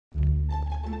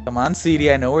Come on,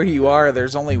 CD. I know where you are.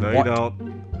 There's only No, you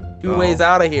don't. two ways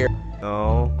out of here.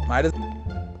 No. Might as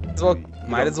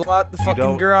well out the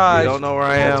fucking You garage. don't know where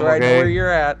I am, That's where okay? I know where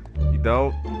you're at. You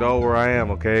don't know where I am,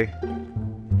 okay?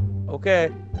 Okay.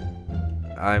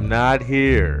 I'm not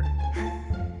here.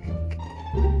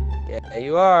 Yeah,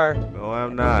 you are. No,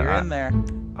 I'm not. You're in there.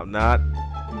 I'm not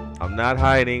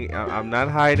hiding. I'm not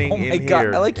hiding Oh my in God,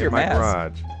 here. I like your in my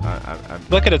mask. garage.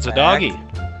 Look at it, it's a doggy.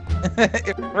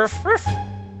 Ruff, ruff.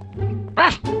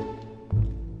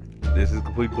 This is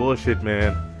complete bullshit,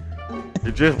 man.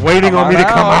 You're just waiting on me to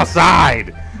come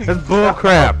outside. That's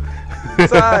bullcrap.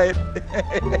 Outside.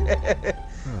 Here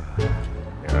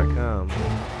I come.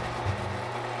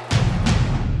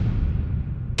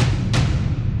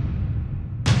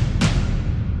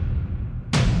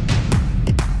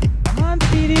 Come on,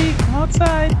 CD. Come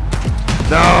outside.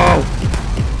 No!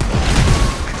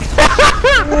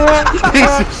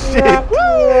 Piece of shit!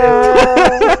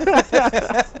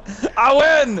 I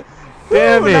win!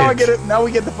 Damn it! Now I get it. Now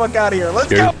we get the fuck out of here. Let's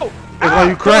go! That's why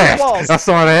you crashed. I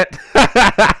saw that.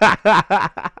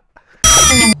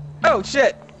 Oh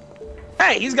shit!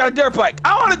 Hey, he's got a dirt bike.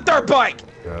 I want a dirt bike.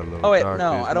 Oh wait,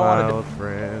 no, I don't want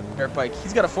a dirt bike.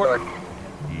 He's got a four-wheeler.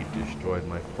 You destroyed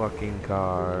my fucking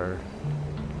car.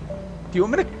 Do you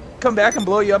want me to come back and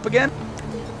blow you up again?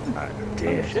 I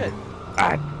dare shit.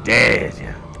 I dare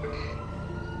you.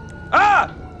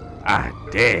 Ah! I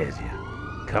dare you.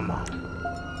 Come on.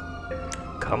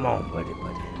 Come on, buddy.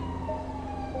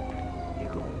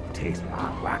 You're gonna taste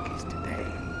my Rockies today.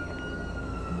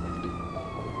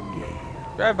 Yeah.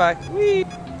 Drive by. Whee!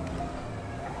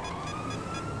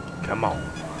 Come on.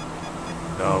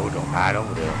 No, don't hide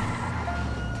over there.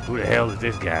 Who the hell is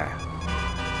this guy?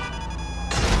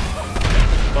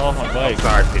 Oh, my bike. I'm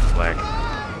sorry, Pitch Black.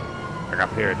 I got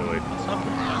paranoid.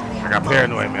 I got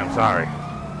paranoid, man. I'm sorry.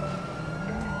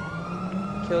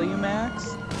 Kill you,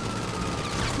 Max?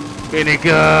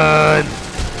 Minigun!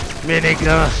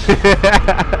 Minigun!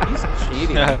 He's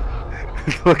cheating.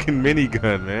 Fucking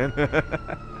minigun, man.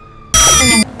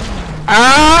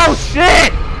 Oh,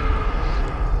 shit!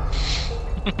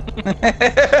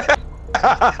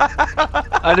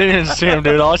 I didn't even see him,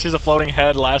 dude. All I see is a floating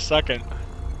head last second.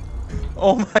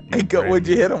 Oh my God, what'd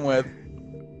you hit him with?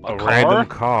 A random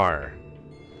car.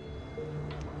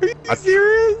 Are you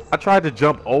serious? I tried to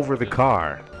jump over the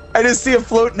car. I just see a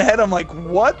floating head. I'm like,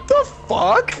 what the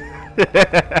fuck?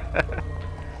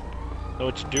 So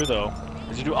what you do though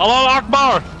is you do Allah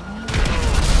Akbar.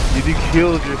 You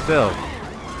killed yourself.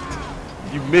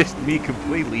 You missed me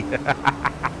completely.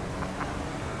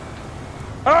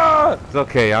 Ah! It's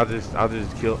okay. I'll just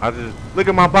look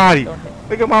at my body.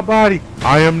 Look at my body.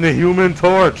 I am the Human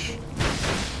Torch.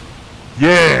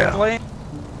 Yeah.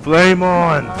 Flame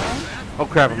on. Oh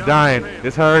crap! I'm dying.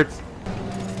 This hurts.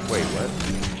 Wait, what?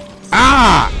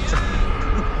 Ah!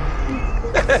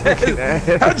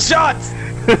 Headshots!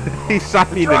 He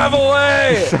shot me. Drive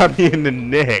away! He shot me in the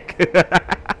neck.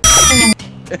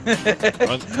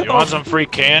 You want some free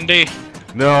candy?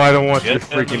 No, I don't want your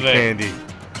freaking candy.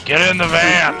 Get in the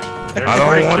van. I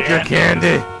don't want your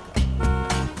candy.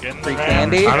 Get in the Free van.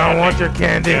 candy? I don't want your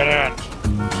candy. Get in.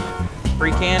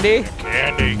 Free candy?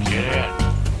 Candy, get in.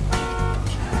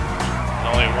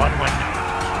 Only one window.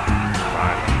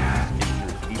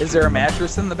 Is there a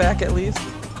mattress in the back at least?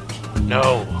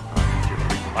 No.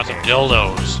 Lots of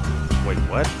dildos. Wait,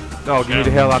 what? No, give me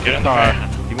the hell out this car.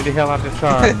 Give me the hell out this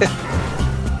car.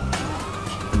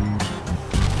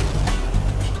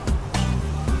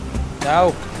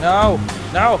 No, no,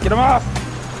 no, get him off!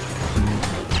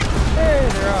 Hey,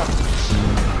 they're off.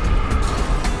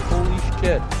 Holy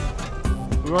shit.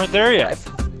 We weren't there yet.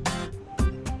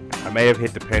 I may have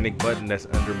hit the panic button that's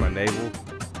under my navel.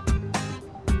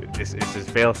 It's just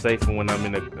fail safe for when I'm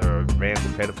in a van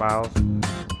with pedophiles.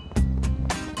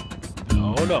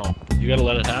 No. You gotta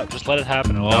let it happen. Just let it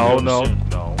happen. No, I'm not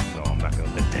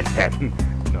gonna let that happen.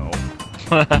 No.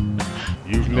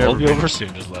 You've never be over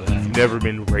soon. Just let it happen. You've never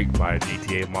been raped by a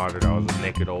GTA modder that was a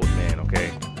naked old man,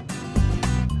 okay?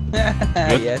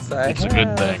 Yes, I have. It's a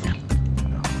good thing.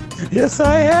 No. Yes,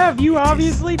 I have. You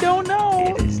obviously don't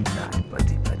know. It is not,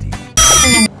 buddy.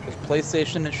 This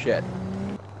PlayStation is shit.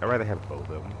 I'd rather have both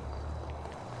of them.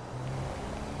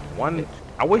 One,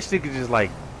 I wish they could just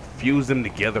like fuse them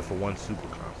together for one super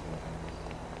console.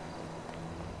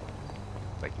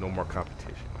 Like no more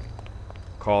competition. Like,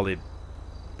 call it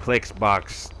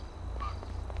Plexbox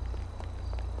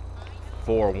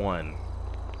 4-1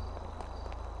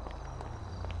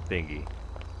 thingy.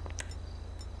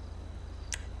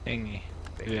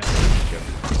 Yeah.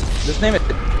 Just name it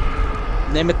the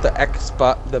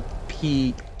Xbox, the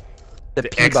P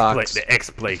box. The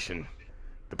Xplation.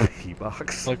 The P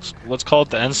box. Let's call it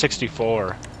the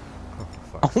N64.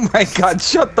 Oh my god,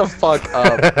 shut the fuck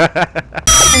up.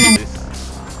 This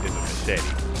is a machete.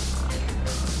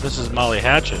 This is Molly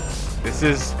Hatchet. This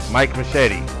is Mike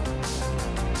Machete.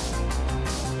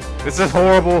 This is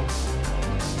horrible.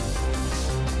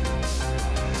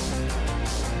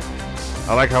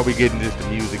 I like how we getting just the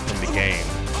music from the game.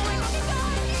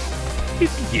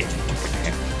 Yeah.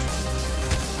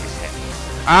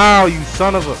 Ow, you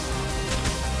son of a...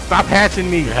 Stop hatching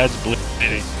me. Your head's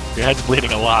bleeding. Your head's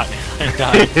bleeding a lot.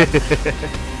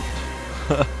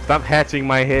 Stop hatching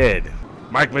my head.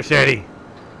 Mike Machete.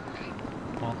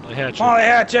 Molly Hatchet. Molly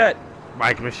Hatchet!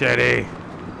 Mike Machete.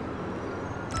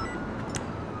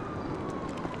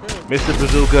 Mr.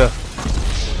 Bazooka.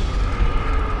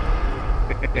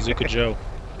 Bazooka Joe.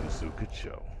 Bazooka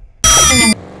Joe.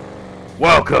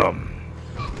 Welcome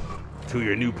to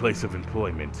your new place of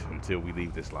employment until we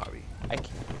leave this lobby. I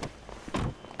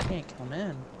can't come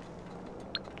in.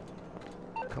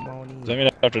 Come on in. Does that mean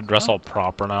I have to dress all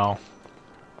proper now?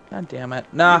 God damn it.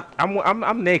 Nah.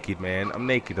 I'm naked, man. I'm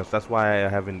naked. That's why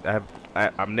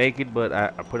I'm naked, but I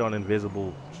put on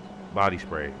invisible body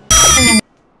spray. How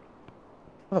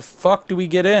the fuck do we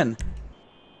get in?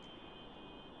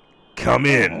 Come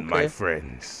in, okay. my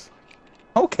friends.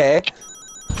 Okay.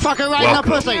 Fucker right in the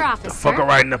pussy! Fucker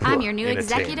right in the pussy. I'm your new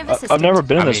executive assistant. I've never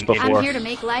been in this before. I'm here to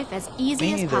make life as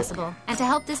easy as possible and to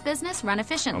help this business run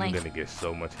efficiently. I'm gonna get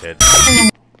so much head.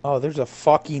 Oh, there's a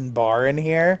fucking bar in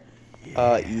here.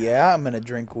 Yeah, I'm gonna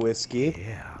drink whiskey.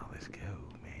 Yeah, let's go,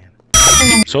 man.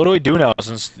 So what do we do now?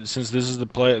 Since this is the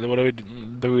play, what do we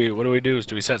do?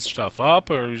 Do we set stuff up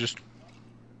or we just?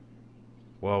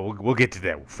 Well, we'll get to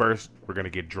that. First, we're gonna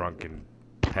get drunk and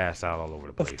pass out all over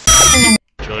the place.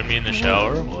 Join me in the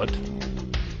shower? What?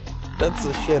 That's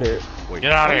a shitter. Wait,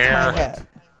 Get out of Where's here! my hat?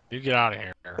 You get out of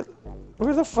here!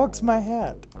 Where the fuck's my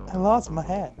hat? I lost my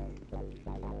hat.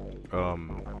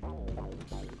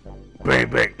 Bang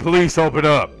bang! Police, open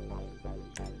up!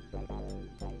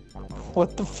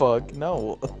 What the fuck?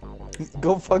 No.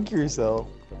 Go fuck yourself.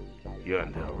 You're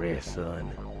under arrest,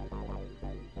 son.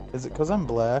 Is it 'cause I'm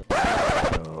black?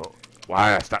 No.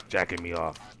 Why? Stop jacking me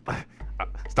off.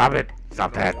 Stop it!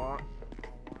 Stop that!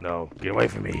 No, get away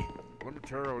from me. Let me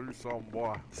tell you something,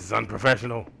 boy. This is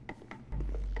unprofessional.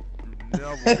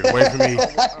 Never Get away from me.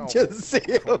 I just see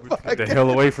him Get the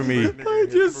hell away from me. I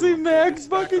just see Max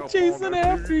fucking chasing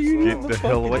after you. Get the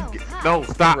hell away. No,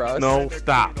 stop. Russ. No,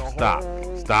 stop. Stop.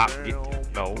 Stop.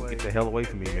 Get the hell away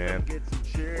from me, man.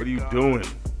 What are you doing?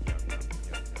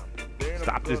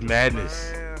 Stop this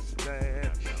madness.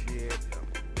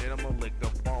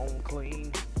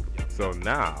 So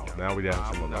now we have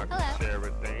some of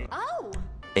that. Oh!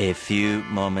 A few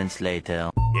moments later.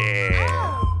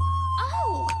 Yeah.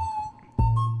 Oh!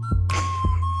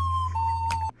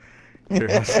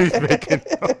 She's making.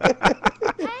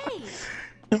 Hey!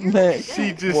 Max,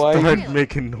 She just why started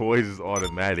making noises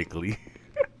automatically.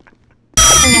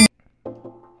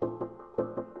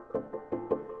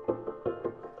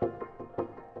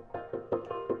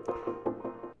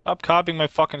 Stop copying my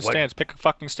fucking stance. Pick a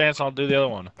fucking stance and I'll do the other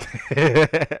one.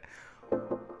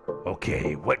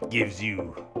 Okay, what gives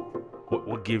you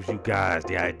guys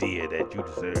the idea that you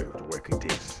deserve to work at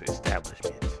this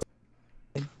establishment?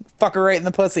 fuck her right in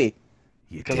the pussy?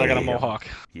 Because I got a mohawk.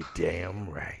 You're damn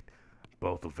right.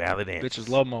 Both are valid answers. Bitches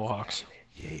love mohawks.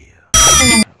 Yeah.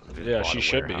 Yeah, she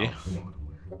should be.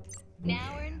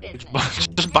 Now we're in business.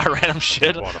 Just buy random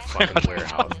shit. Bought a fucking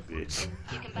warehouse, bitch.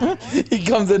 He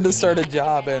comes in to start a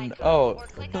job and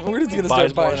we're just gonna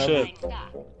Buys start more buying shit.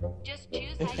 Just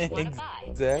choose what you want to buy.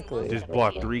 Exactly. Just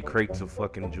bought 3 crates of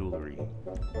fucking jewelry.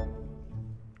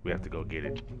 We have to go get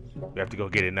it. We have to go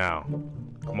get it now.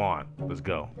 Come on, let's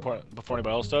go. Before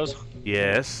anybody else does?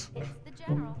 Yes. It's the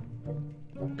general.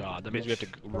 God, that means we have to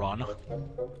run.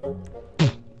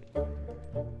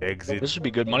 Exit. This should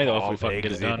be good money though if we fucking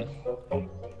get it Exit. done.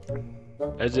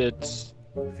 Exit.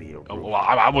 Via Oh, roof. well,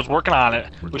 I was working on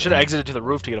it. We should have exited to the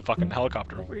roof to get a fucking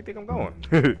helicopter. Where do you think I'm going?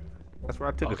 That's where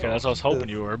I took it. Okay, that's what I was hoping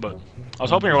you were, but I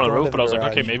was hoping you were on the roof, but I was like,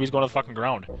 okay, maybe he's going to the fucking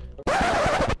ground.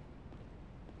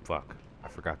 Fuck. I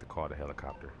forgot to call the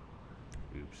helicopter.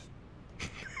 Oops.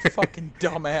 Fucking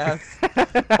dumbass.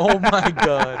 Oh my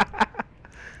god.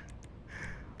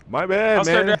 My bad, I'll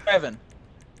start man. driving.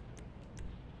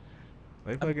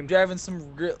 I I'm fucking... driving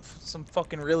some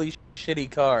fucking really shitty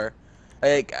car.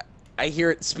 Like I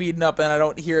hear it speeding up and I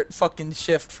don't hear it fucking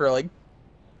shift for like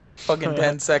fucking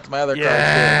 10 seconds. My other car.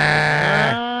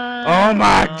 Yeah. Oh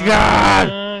my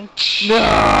god.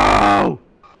 No.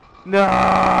 No.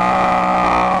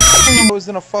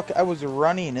 I was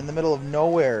running in the middle of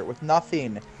nowhere with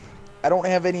nothing. I don't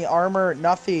have any armor,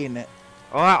 nothing.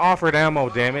 Oh, I offered ammo,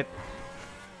 damn it.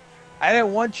 I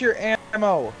didn't want your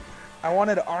ammo. I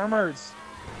wanted armors.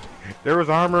 There was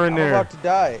armor in there. I'm about to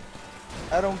die.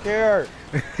 I don't care.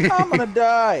 I'm gonna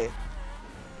die.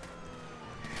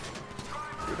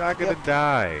 You're not gonna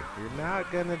die. You're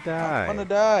not gonna die. I'm gonna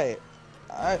die.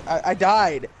 I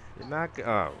died. You're not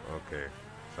oh, okay.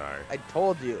 Sorry. I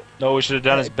told you. No, we should have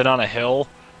done is been on a hill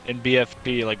in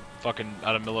BFP, like fucking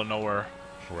out of the middle of nowhere.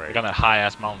 Right. Like on that high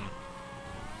ass mountain.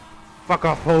 Fuck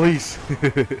off, police.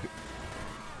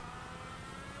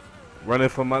 Running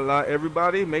for my life,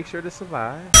 everybody. Make sure to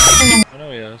survive. I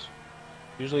know he is.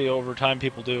 Usually over time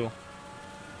people do.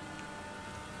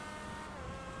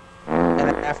 And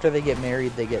after they get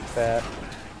married, they get fat.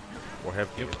 Or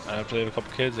have kids. And after they have a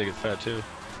couple kids, they get fat too.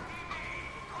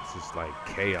 This is like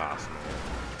chaos, man.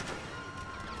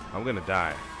 I'm gonna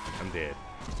die. I'm dead.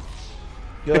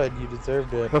 Good, you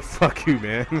deserved it. Fuck you,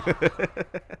 man.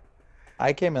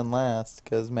 I came in last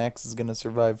because Max is gonna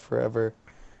survive forever.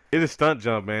 Hit a stunt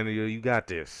jump, man. You got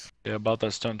this. Yeah, about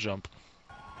that stunt jump.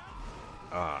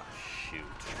 Ah, shoot.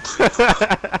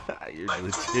 You're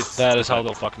legit. That is how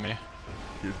they'll fuck me.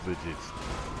 You're legit.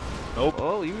 Nope.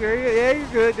 Oh, yeah, you're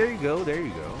good. There you go. There you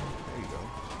go. There you go.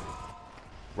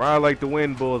 Ride like the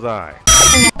wind, bullseye.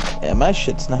 Yeah, my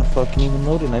shit's not fucking even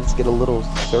loading. I just get a little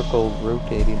circle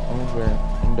rotating over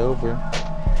and over.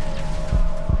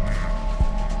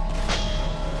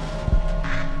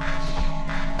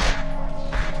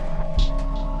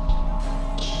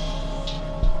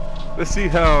 Let's see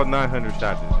how 900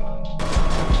 shots is doing.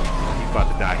 He's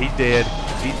about to die. He's dead.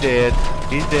 He's dead.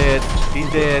 He's dead. He's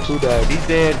dead. Who died? He's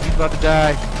dead. He's about to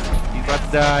die. He's about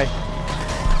to die.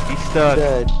 He's stuck.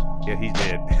 Dead. Yeah, he's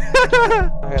dead.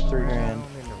 I got 3 grand.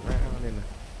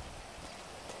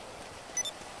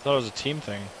 I thought it was a team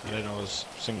thing. I didn't know it was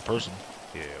a single person.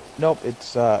 Yeah. Nope,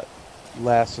 it's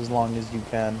lasts as long as you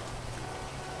can.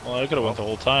 Well, I could have went the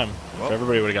whole time. Well. If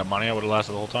everybody would have got money, I would have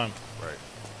lasted the whole time. Right.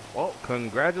 Well,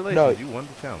 congratulations. No. You won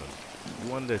the challenge.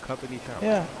 You won the company challenge.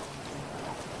 Yeah.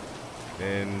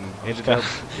 And ended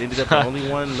up the only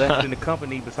one left in the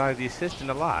company besides the assistant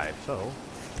alive. So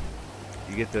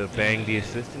you get to bang the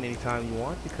assistant anytime you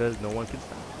want because no one can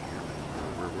stop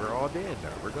you. We're all dead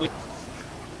now. We're ghosts.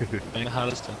 Bang the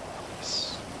hottest.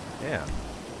 Yeah.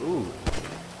 Ooh.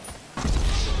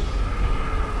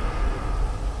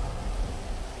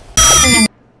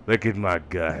 Look at my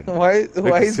gun. Why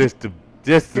is just a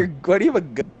why do you have a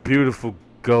gun? beautiful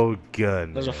gold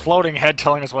gun? There's a man. floating head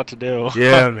telling us what to do.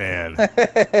 Yeah, man.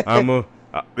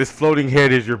 This floating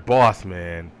head is your boss,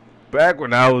 man. Back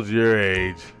when I was your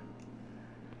age.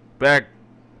 Back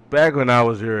when I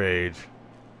was your age.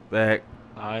 Back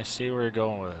I see where you're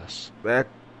going with this.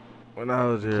 when I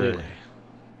was your age. Clearly.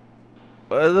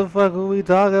 What the fuck were we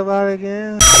talking about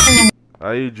again?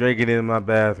 Are you drinking in my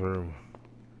bathroom?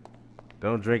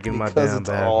 Don't drink in my damn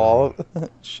bathroom.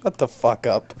 Shut the fuck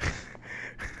up.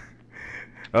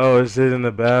 Oh, is it in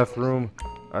the bathroom?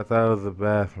 I thought it was the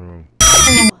bathroom.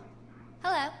 Hello.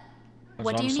 That's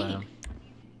What do I'm you saying. need?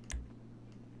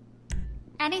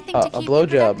 Anything A to keep you blowjob.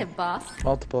 productive, boss.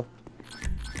 Multiple.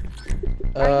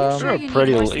 Are you sure you need more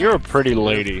You're a snacks? pretty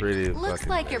lady. Pretty as Looks fucking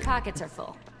like lady. your pockets are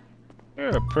full.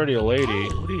 You're a pretty lady.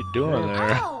 What are you doing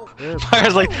there? Oh!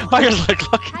 Myers like, Hi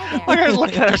there. Myers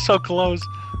looking at her so close.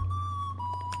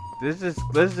 Let's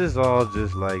just all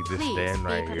just like just Please stand be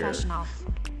right here. professional.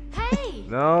 Hey!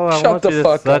 No, I Shut want the you to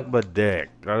fuck suck up. my dick.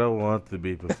 I don't want to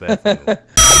be professional.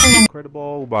 Incredible.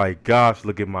 Oh my gosh,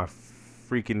 look at my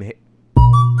freaking head.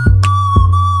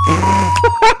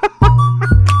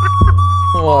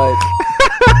 What?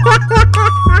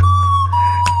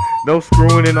 No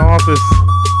screwing in the office.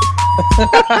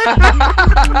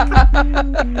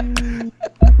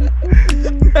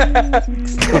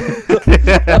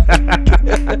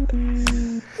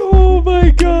 Oh my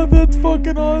god, that's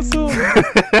fucking awesome.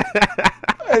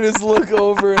 I just look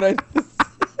over and I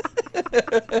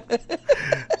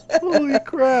Holy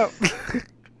crap.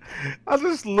 I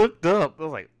just looked up. I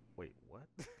was like, wait, what?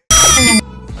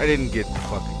 I didn't get the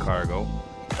fucking cargo.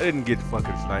 I didn't get the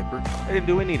fucking sniper. I didn't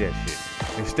do any of that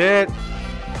shit. Instead,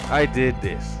 I did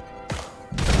this.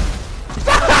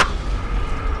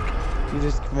 You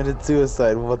just committed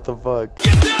suicide, what the fuck?